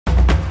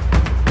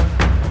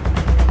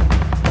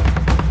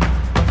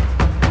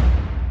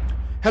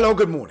Hello,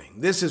 good morning.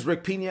 This is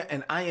Rick Pina,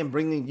 and I am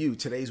bringing you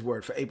today's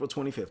word for April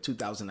 25th,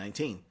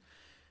 2019.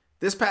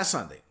 This past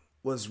Sunday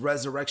was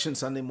Resurrection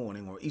Sunday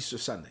morning, or Easter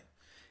Sunday.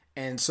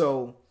 And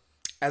so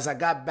as I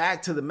got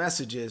back to the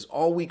messages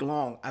all week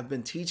long, I've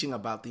been teaching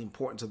about the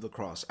importance of the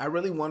cross. I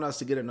really want us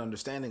to get an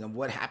understanding of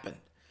what happened.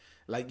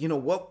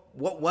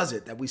 What was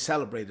it that we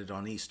celebrated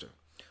on Easter?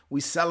 We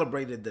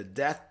celebrated the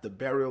death, the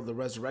burial, the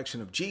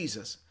resurrection of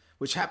Jesus,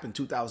 which happened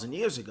 2,000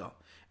 years ago.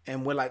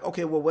 And we're like,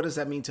 okay, well, what does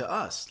that mean to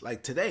us?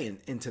 Like today,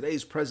 in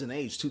today's present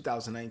age,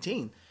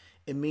 2019,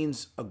 it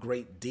means a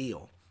great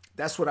deal.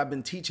 That's what I've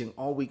been teaching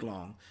all week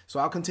long. So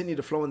I'll continue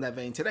to flow in that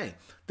vein today.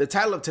 The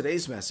title of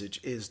today's message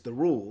is The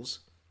Rules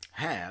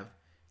Have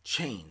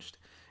Changed.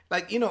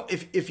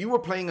 If you were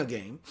playing a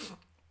game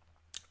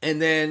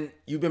and then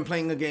you've been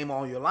playing a game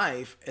all your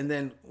life, and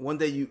then one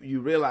day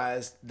you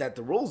realize that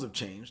the rules have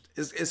changed,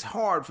 it's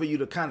hard for you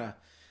to kind of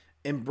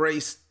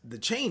embrace the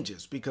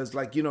changes because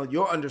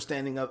your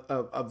understanding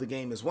of the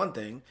game is one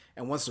thing,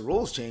 and once the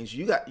rules change,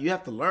 you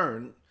have to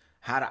learn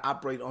how to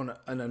operate on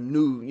a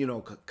new,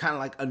 kind of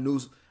like a new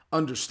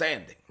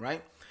understanding,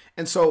 right?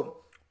 And so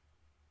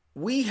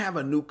we have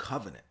a new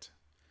covenant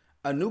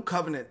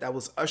that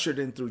was ushered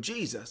in through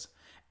Jesus.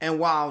 And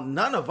while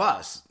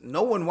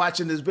no one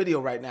watching this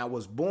video right now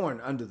was born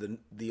under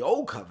the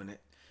old covenant,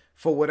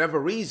 for whatever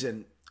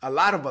reason, a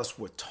lot of us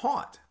were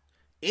taught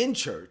in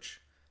church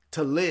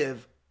to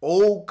live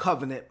old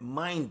covenant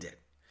minded.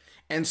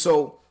 And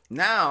so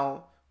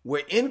now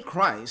we're in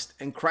Christ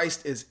and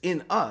Christ is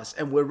in us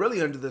and we're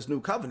really under this new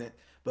covenant.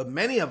 But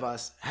many of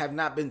us have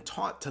not been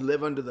taught to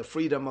live under the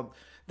freedom of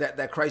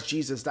that Christ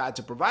Jesus died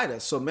to provide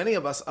us. So many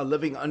of us are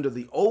living under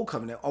the old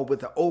covenant or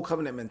with the old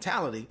covenant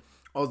mentality,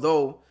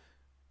 although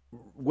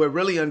we're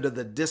really under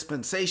the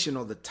dispensation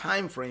or the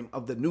time frame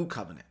of the new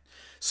covenant.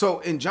 So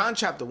in John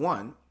chapter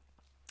 1,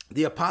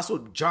 the apostle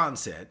John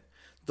said,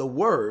 the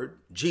word,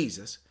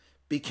 Jesus,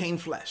 became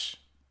flesh,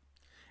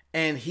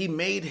 and he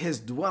made his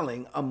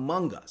dwelling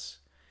among us.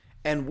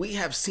 And we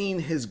have seen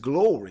his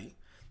glory,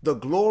 the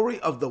glory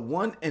of the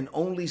one and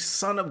only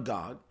Son of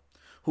God,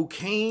 who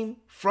came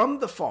from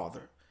the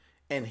Father,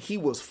 and he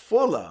was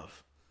full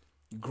of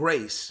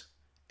grace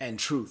and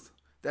truth.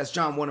 That's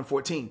John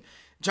 1:14.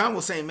 John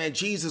was saying, man,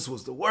 Jesus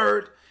was the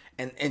Word,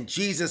 and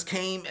Jesus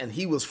came, and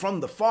he was from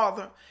the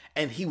Father,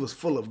 and he was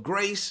full of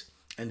grace,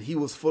 and he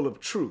was full of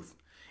truth.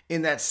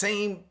 In that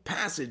same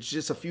passage,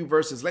 just a few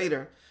verses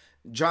later,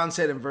 John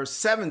said in verse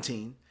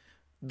 17,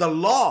 the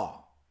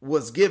law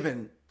was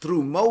given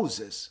through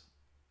Moses.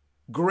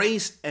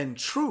 Grace and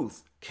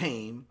truth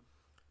came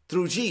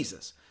through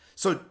Jesus.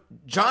 So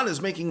John is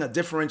making a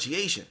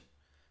differentiation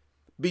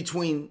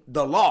between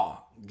the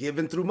law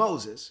given through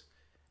Moses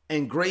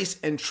and grace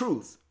and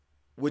truth,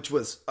 which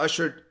was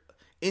ushered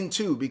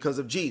into because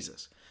of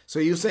Jesus. So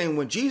you're saying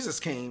when Jesus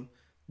came,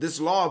 this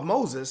law of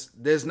Moses,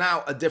 there's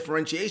now a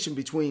differentiation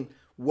between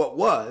what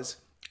was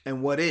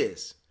and what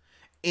is.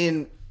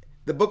 In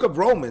the book of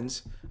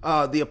Romans,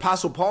 the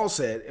apostle Paul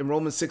said in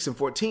Romans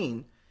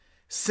 6:14,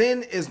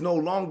 sin is no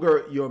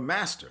longer your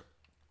master,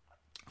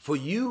 for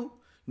you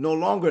no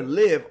longer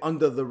live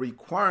under the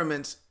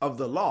requirements of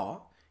the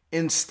law.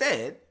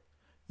 Instead,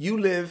 you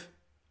live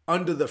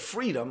under the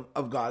freedom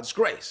of God's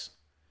grace.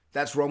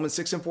 That's Romans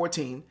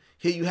 6:14.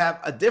 Here you have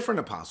a different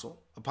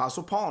apostle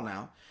Paul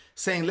now,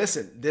 saying,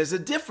 listen, there's a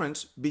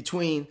difference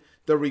between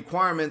the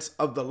requirements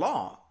of the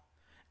law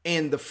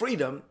and the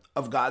freedom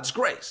of God's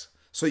grace.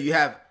 So you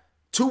have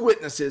two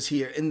witnesses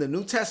here in the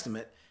New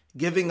Testament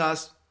giving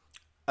us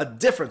a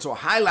difference or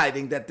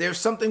highlighting that there's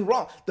something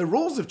wrong. The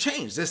rules have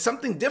changed. There's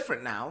something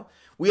different now.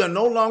 We are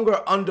no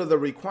longer under the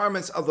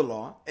requirements of the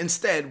law.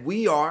 Instead,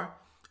 we are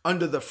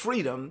under the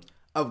freedom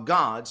of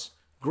God's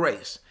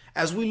grace.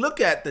 As we look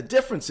at the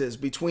differences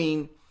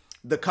between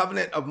the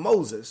covenant of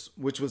Moses,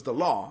 which was the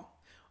law,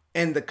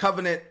 and the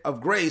covenant of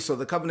grace or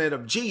the covenant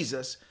of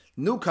Jesus,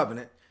 new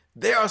covenant,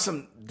 there are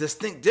some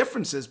distinct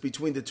differences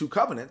between the two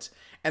covenants.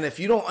 And if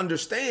you don't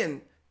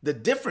understand the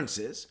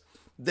differences,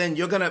 then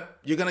you're gonna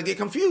get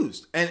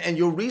confused. And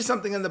you'll read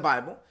something in the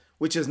Bible,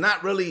 which is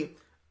not really,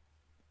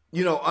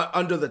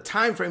 under the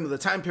time frame of the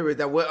time period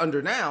that we're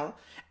under now,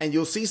 and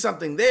you'll see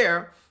something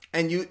there,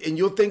 and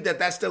you'll think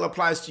that still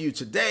applies to you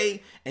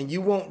today, and you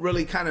won't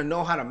really kind of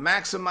know how to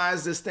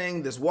maximize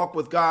this walk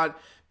with God,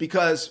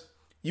 because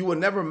you will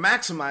never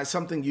maximize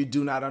something you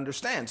do not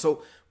understand.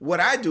 So what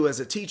I do as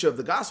a teacher of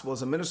the gospel,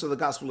 as a minister of the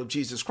gospel of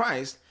Jesus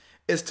Christ,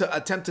 is to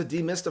attempt to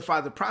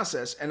demystify the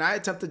process. And I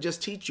attempt to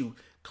just teach you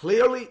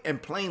clearly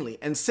and plainly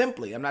and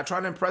simply. I'm not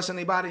trying to impress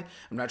anybody.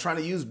 I'm not trying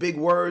to use big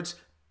words,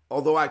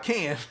 although I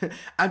can.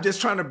 I'm just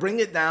trying to bring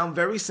it down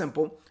very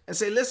simple and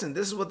say, listen,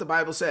 this is what the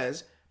Bible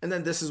says, and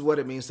then this is what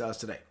it means to us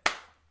today.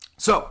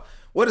 So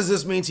what does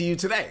this mean to you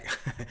today?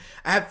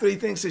 I have three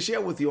things to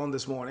share with you on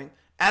this morning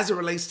as it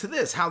relates to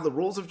this, how the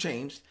rules have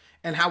changed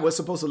and how we're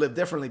supposed to live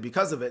differently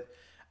because of it.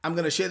 I'm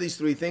going to share these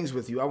three things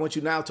with you. I want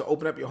you now to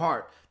open up your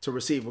heart to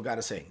receive what God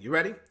is saying. You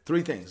ready?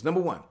 Three things. Number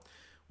one,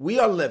 we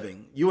are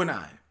living, you and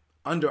I,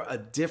 under a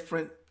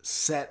different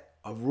set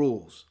of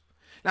rules.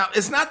 Now,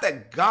 it's not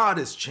that God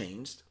has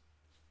changed.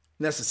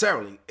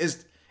 necessarily.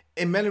 Is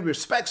in many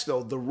respects,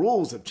 though, the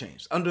rules have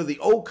changed. Under the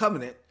old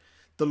covenant,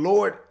 the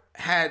Lord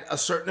had a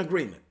certain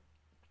agreement,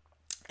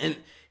 and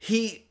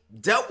he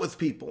dealt with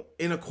people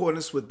in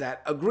accordance with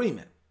that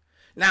agreement.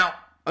 Now,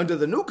 under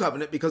the new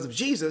covenant, because of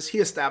Jesus, he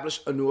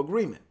established a new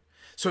agreement.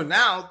 So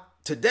now,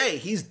 today,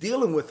 he's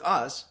dealing with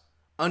us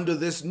under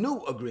this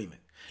new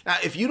agreement. Now,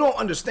 if you don't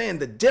understand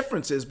the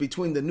differences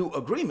between the new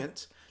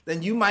agreements,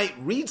 then you might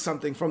read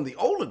something from the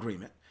old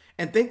agreement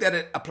and think that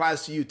it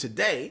applies to you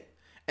today,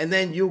 and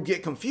then you'll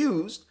get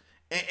confused,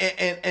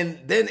 and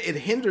then it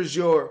hinders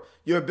your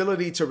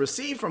ability to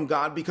receive from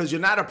God, because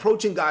you're not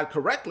approaching God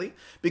correctly,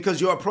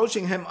 because you're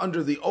approaching him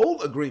under the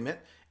old agreement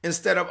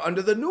instead of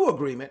under the new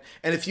agreement.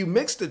 And if you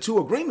mix the two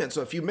agreements,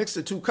 or if you mix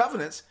the two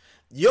covenants,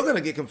 you're going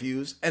to get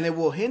confused, and it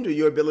will hinder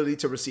your ability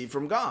to receive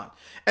from God.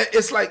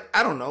 It's like,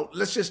 I don't know,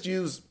 let's just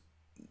use,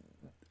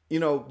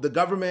 the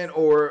government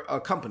or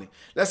a company.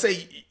 Let's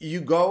say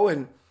you go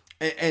and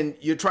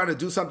you're trying to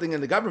do something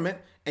in the government,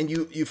 and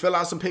you fill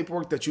out some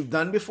paperwork that you've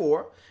done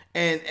before,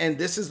 and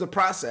this is the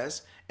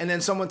process. And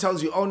then someone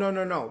tells you, oh,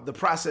 no, the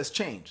process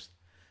changed.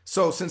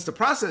 So since the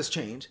process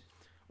changed,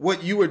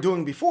 what you were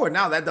doing before,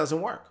 now that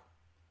doesn't work.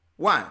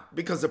 Why?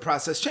 Because the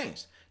process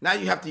changed. Now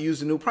you have to use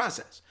the new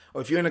process.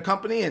 Or if you're in a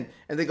company and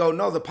they go,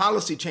 no, the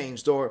policy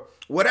changed, or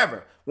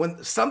whatever.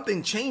 When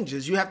something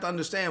changes, you have to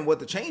understand what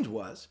the change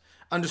was,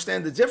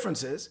 understand the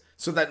differences,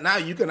 so that now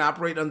you can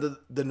operate under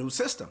the new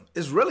system.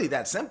 It's really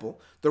that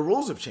simple. The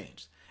rules have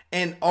changed.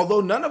 And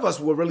although none of us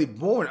were really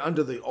born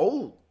under the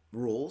old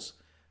rules,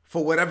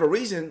 for whatever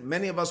reason,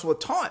 many of us were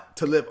taught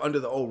to live under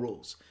the old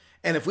rules.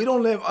 And if we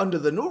don't live under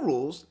the new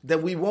rules,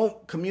 then we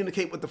won't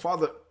communicate with the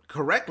Father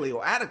correctly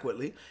or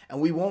adequately,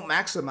 and we won't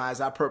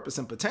maximize our purpose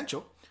and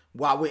potential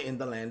while we're in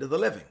the land of the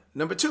living.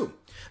 Number 2,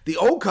 the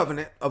old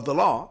covenant of the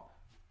law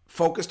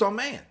focused on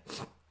man,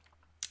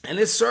 and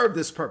it served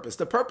this purpose.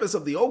 The purpose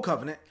of the old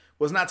covenant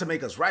was not to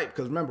make us right,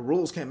 because remember,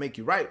 rules can't make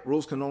you right.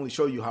 Rules can only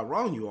show you how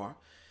wrong you are.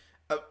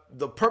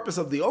 The purpose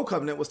of the old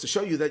covenant was to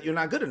show you that you're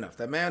not good enough,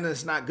 that man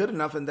is not good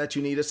enough, and that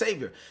you need a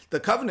savior. The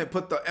covenant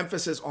put the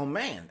emphasis on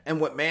man and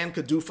what man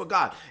could do for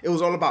God. It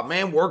was all about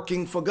man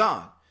working for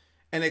God.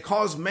 And it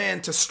caused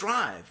man to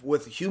strive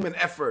with human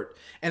effort.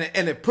 And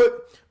it put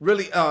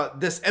really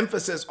this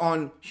emphasis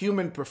on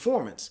human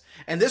performance.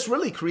 And this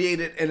really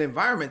created an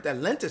environment that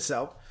lent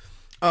itself,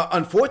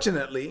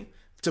 unfortunately,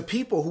 to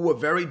people who were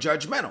very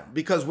judgmental.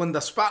 Because when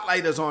the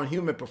spotlight is on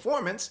human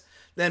performance,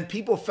 then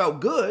people felt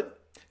good.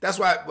 That's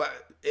why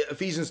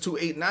Ephesians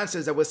 2:8-9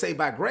 says that we're saved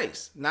by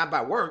grace, not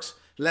by works,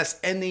 lest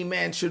any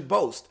man should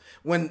boast.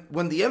 When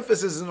the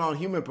emphasis is on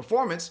human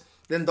performance,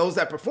 then those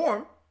that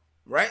perform,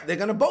 right, they're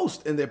going to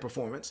boast in their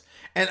performance.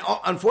 And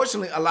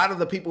unfortunately, a lot of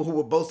the people who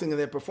were boasting in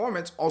their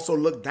performance also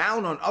looked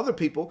down on other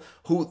people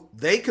who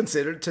they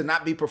considered to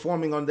not be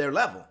performing on their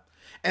level.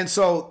 And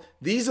so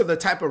these are the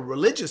type of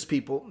religious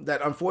people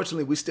that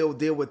unfortunately we still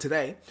deal with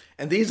today.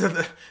 And these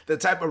are the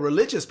type of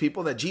religious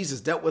people that Jesus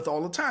dealt with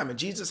all the time. And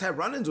Jesus had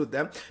run-ins with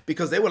them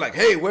because they were like,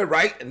 hey, we're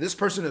right and this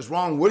person is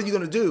wrong. What are you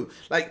going to do?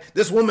 Like,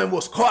 this woman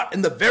was caught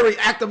in the very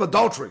act of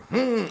adultery.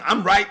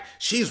 I'm right.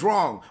 She's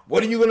wrong.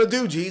 What are you going to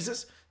do,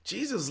 Jesus?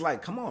 Jesus is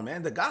like, come on,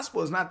 man. The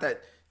gospel is not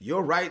that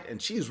you're right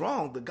and she's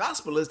wrong. The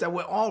gospel is that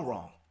we're all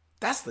wrong.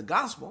 That's the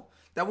gospel,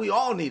 that we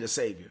all need a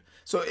savior.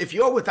 So if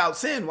you're without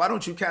sin, why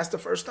don't you cast the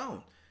first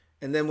stone?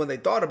 And then when they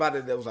thought about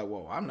it, they was like,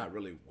 well, I'm not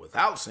really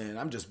without sin.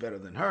 I'm just better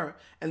than her.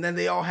 And then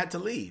they all had to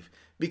leave,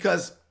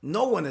 because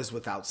no one is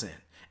without sin.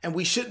 And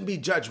we shouldn't be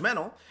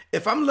judgmental.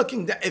 If I'm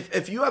looking,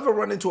 if you ever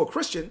run into a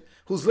Christian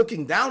who's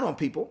looking down on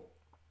people,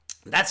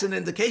 that's an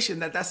indication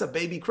that that's a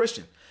baby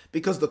Christian.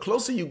 Because the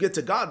closer you get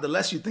to God, the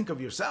less you think of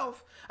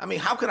yourself. I mean,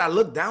 how could I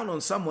look down on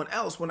someone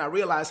else when I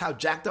realize how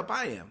jacked up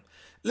I am?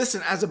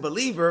 Listen, as a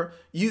believer,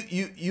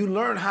 you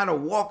learn how to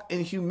walk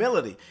in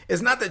humility.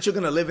 It's not that you're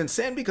going to live in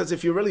sin, because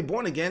if you're really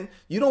born again,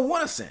 you don't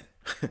want to sin.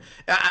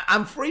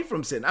 I'm free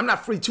from sin. I'm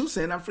not free to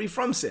sin. I'm free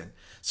from sin.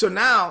 So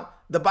now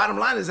the bottom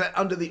line is that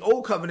under the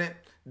old covenant,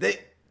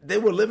 they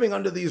were living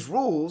under these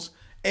rules,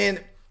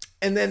 and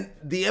then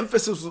the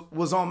emphasis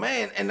was on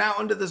man. And now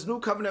under this new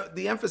covenant,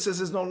 the emphasis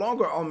is no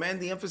longer on man.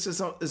 The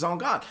emphasis is on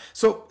God.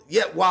 So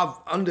yet,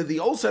 while under the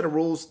old set of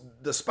rules,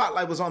 the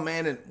spotlight was on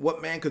man and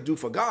what man could do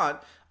for God,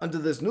 under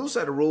this new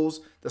set of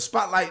rules, the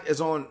spotlight is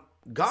on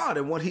God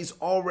and what he's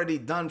already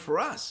done for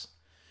us.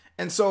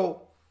 And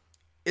so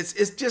it's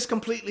just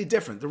completely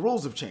different. The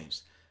rules have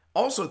changed.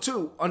 Also,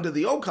 too, under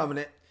the old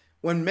covenant,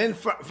 when men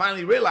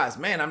finally realized,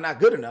 man, I'm not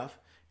good enough,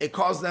 it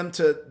caused them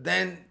to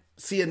then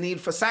see a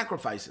need for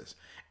sacrifices.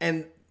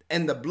 And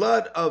the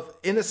blood of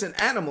innocent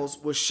animals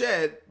was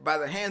shed by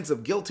the hands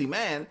of guilty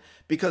man,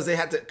 because they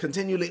had to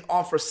continually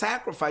offer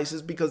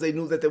sacrifices because they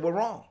knew that they were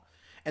wrong.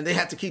 And they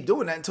had to keep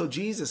doing that until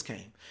Jesus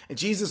came. And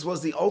Jesus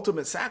was the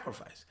ultimate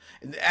sacrifice.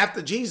 And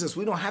after Jesus,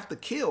 we don't have to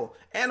kill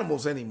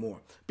animals anymore,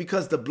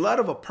 because the blood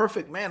of a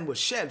perfect man was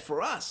shed for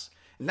us.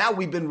 Now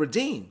we've been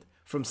redeemed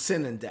from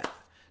sin and death.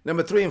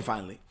 Number 3, and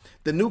finally,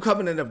 the new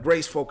covenant of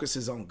grace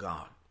focuses on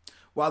God.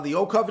 While the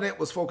old covenant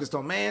was focused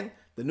on man,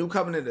 The new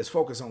covenant is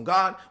focused on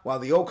God, while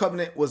the old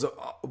covenant was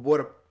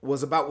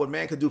about what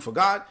man could do for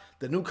God.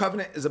 The new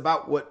covenant is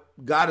about what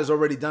God has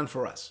already done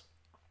for us.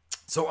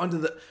 So under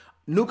the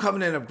new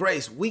covenant of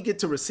grace, we get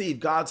to receive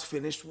God's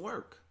finished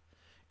work.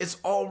 It's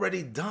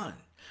already done.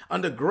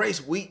 Under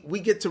grace, we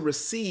get to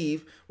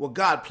receive what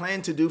God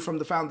planned to do from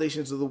the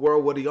foundations of the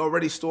world, what he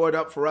already stored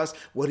up for us,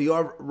 what he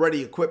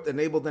already equipped,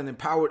 enabled, and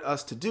empowered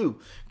us to do.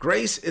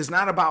 Grace is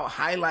not about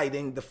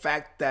highlighting the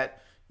fact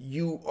that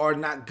you are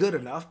not good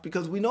enough,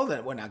 because we know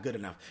that we're not good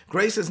enough.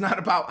 Grace is not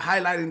about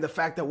highlighting the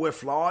fact that we're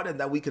flawed and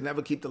that we can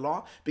never keep the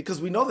law,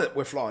 because we know that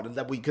we're flawed and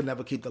that we can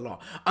never keep the law.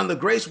 Under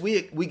grace,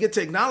 we get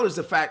to acknowledge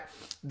the fact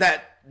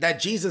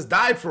that Jesus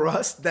died for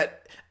us, that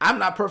I'm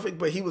not perfect,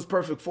 but he was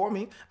perfect for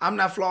me. I'm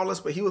not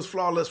flawless, but he was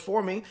flawless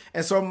for me.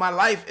 And so my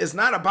life is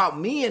not about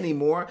me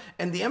anymore.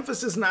 And the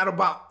emphasis is not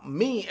about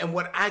me and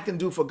what I can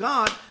do for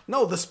God.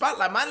 No, the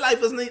spotlight, my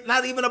life is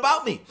not even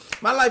about me.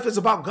 My life is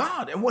about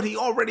God and what he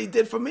already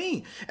did for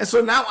me. And so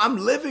now I'm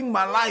living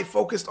my life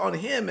focused on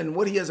him and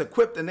what he has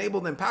equipped,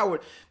 enabled, empowered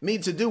me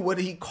to do, what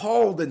he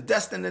called and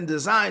destined and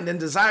designed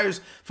and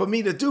desires for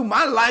me to do.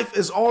 My life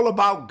is all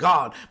about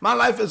God. My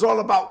life is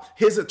all about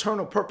his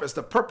eternal purpose,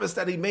 the purpose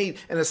that he made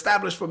and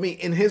established for me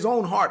in his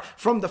own heart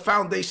from the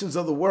foundations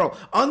of the world.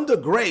 Under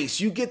grace,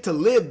 you get to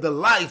live the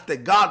life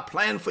that God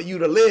planned for you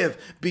to live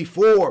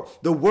before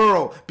the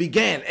world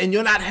began. And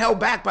you're not held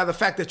back by the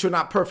fact that you're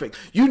not perfect.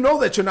 You know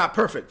that you're not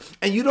perfect.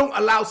 And you don't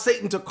allow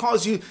Satan to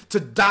cause you to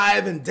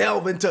dive and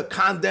delve into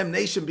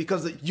condemnation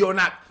because you're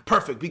not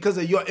perfect, because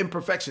of your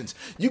imperfections.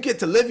 You get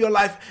to live your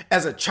life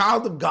as a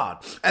child of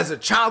God, as a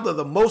child of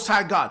the Most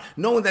High God,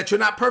 knowing that you're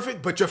not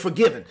perfect, but you're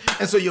forgiven.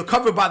 And so you're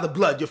covered by the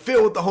blood. You're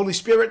filled with the Holy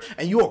Spirit,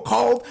 and you are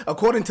called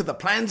according to the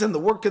plans and the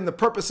work and the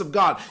purpose of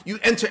God. You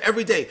enter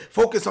every day,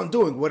 focus on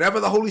doing whatever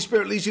the Holy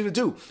Spirit leads you to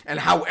do and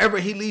however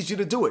he leads you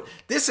to do it.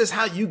 This is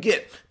how you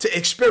get to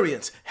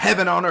experience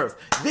heaven on earth.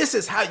 This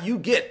is how you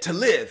get to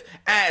live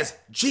as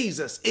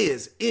Jesus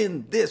is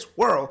in this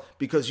world,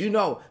 because you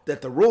know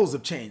that the rules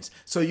have changed.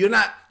 So you're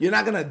not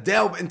going to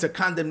delve into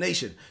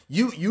condemnation.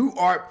 You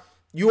are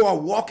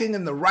walking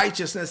in the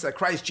righteousness that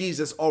Christ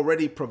Jesus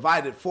already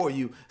provided for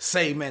you.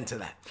 Say amen to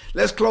that.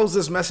 Let's close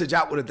this message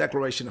out with a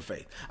declaration of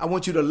faith. I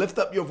want you to lift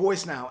up your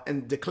voice now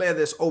and declare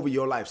this over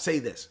your life. Say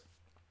this.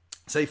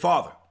 Say,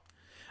 Father,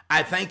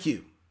 I thank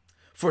you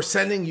for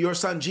sending your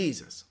son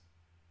Jesus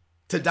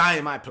to die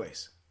in my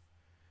place.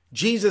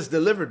 Jesus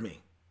delivered me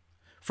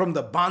from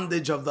the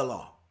bondage of the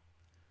law.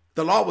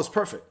 The law was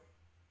perfect.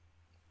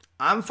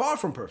 I'm far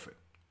from perfect.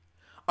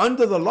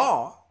 Under the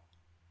law,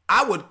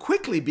 I would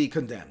quickly be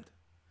condemned.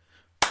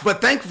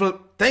 But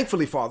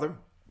thankfully, Father,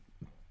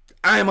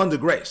 I am under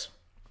grace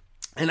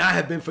and I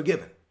have been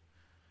forgiven.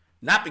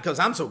 Not because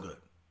I'm so good,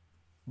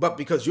 but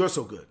because you're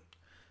so good.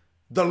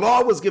 The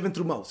law was given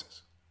through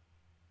Moses.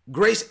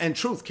 Grace and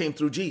truth came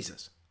through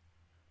Jesus.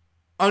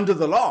 Under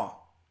the law,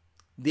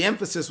 the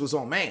emphasis was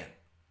on man.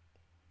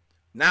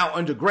 Now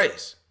under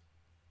grace,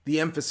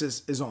 the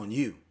emphasis is on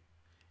you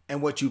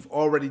and what you've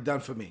already done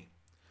for me.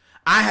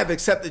 I have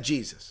accepted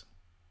Jesus.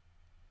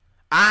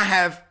 I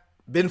have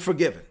been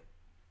forgiven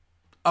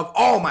of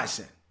all my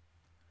sin,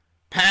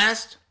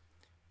 past,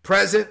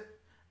 present,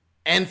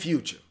 and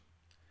future.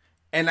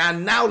 And I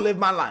now live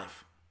my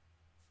life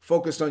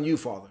focused on you,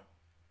 Father.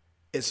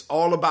 It's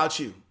all about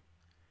you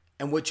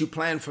and what you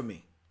planned for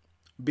me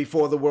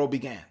before the world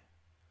began.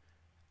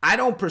 I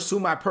don't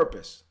pursue my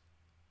purpose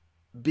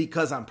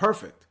because I'm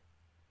perfect.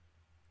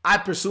 I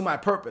pursue my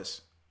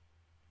purpose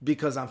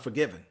because I'm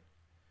forgiven.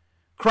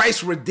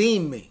 Christ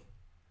redeemed me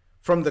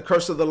from the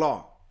curse of the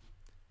law.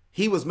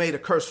 He was made a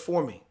curse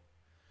for me.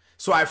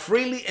 So I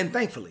freely and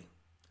thankfully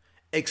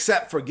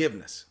accept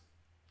forgiveness,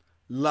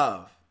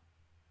 love,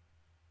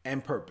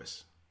 and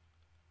purpose.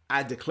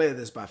 I declare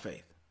this by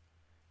faith.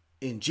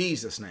 In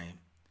Jesus' name,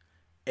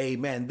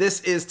 amen.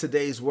 This is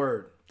today's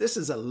word. This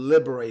is a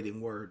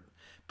liberating word.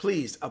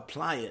 Please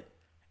apply it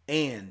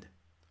and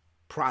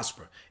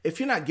prosper. If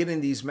you're not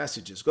getting these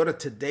messages, go to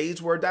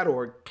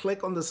todaysword.org,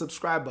 click on the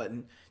subscribe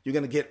button. You're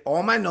going to get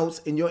all my notes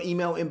in your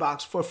email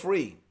inbox for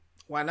free.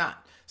 Why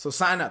not? So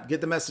sign up,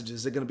 get the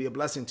messages. They're going to be a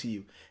blessing to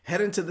you.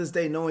 Head into this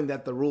day knowing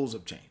that the rules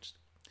have changed.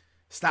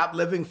 Stop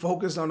living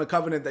focused on a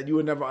covenant that you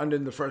were never under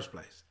in the first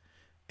place.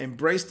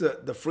 Embrace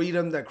the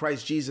freedom that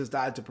Christ Jesus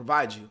died to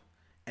provide you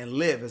and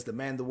live as the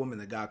man, the woman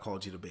that God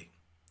called you to be.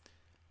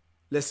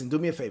 Listen, do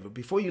me a favor.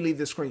 Before you leave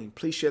the screen,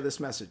 please share this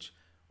message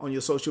on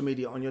your social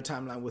media, on your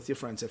timeline with your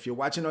friends. If you're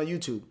watching on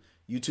YouTube,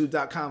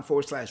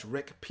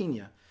 youtube.com/Rick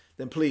Pina,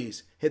 then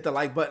please hit the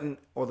like button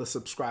or the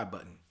subscribe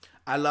button.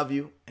 I love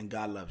you and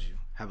God loves you.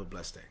 Have a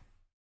blessed day.